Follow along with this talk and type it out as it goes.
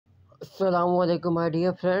Assalamu alaikum, my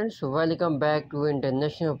dear friends. Welcome back to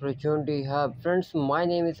International Opportunity Hub. Friends, my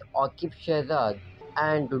name is Akib Shehzad,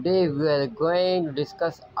 and today we are going to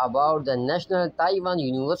discuss about the National Taiwan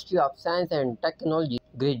University of Science and Technology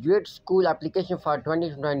Graduate School application for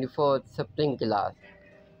 2024 spring class.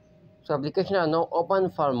 So applications are now open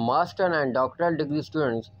for master and doctoral degree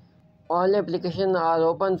students. All applications are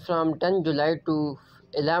open from 10 July to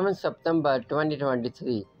 11 September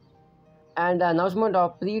 2023. And the announcement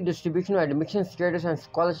of pre-distribution admission status and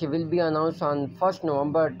scholarship will be announced on 1st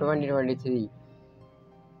November 2023.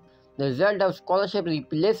 The result of scholarship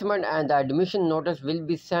replacement and the admission notice will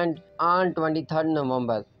be sent on 23rd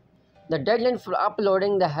November. The deadline for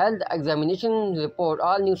uploading the health examination report,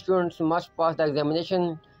 all new students must pass the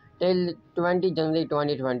examination till 20 January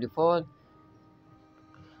 2024.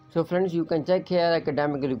 So friends, you can check here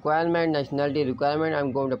academic requirement, nationality requirement.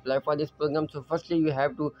 I'm going to apply for this program. So firstly, you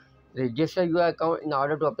have to register your account in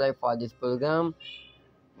order to apply for this program.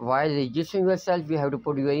 While registering yourself, you have to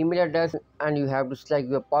put your email address and you have to select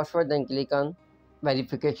your password, then click on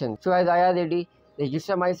verification. So as I already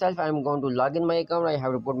register myself, I'm going to log in my account. I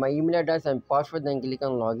have to put my email address and password, then click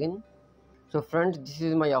on login. So friends, this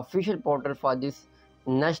is my official portal for this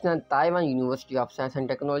National Taiwan University of Science and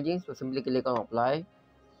Technology. So simply click on apply.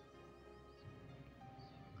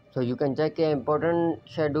 So you can check an important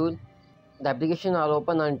schedule. The application are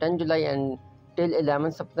open on 10 July and till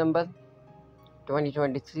 11 September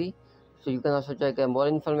 2023. So you can also check more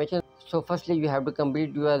information. So firstly, you have to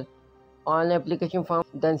complete your online application form,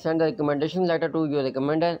 then send the recommendation letter to your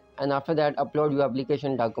recommender, and after that upload your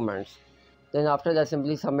application documents. Then after that,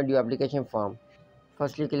 simply submit your application form.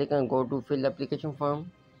 Firstly, click on go to fill application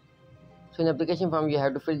form. So in application form, you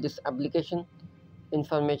have to fill this application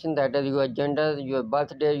information, that is your gender, your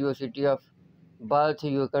birthday, your city of birth,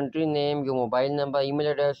 your country name, your mobile number, email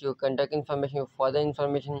address, your contact information, your further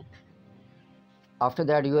information. After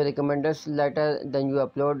that, your recommenders letter, then you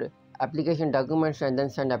upload application documents and then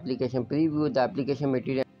send application, preview the application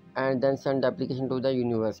material and then send the application to the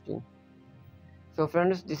university. So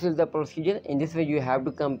friends, this is the procedure. In this way, you have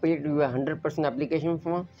to complete your 100% application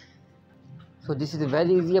form. So this is a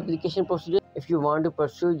very easy application procedure. If you want to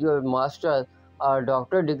pursue your master or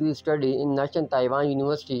doctorate degree study in National Taiwan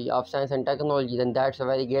University of Science and Technology, then that's a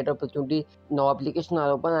very great opportunity. Now applications are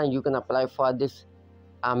open and you can apply for this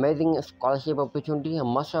amazing scholarship opportunity. You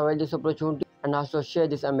must avail this opportunity and also share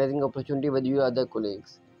this amazing opportunity with your other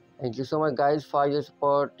colleagues. Thank you so much guys for your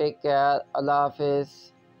support. Take care. Allah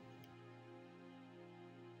Hafiz.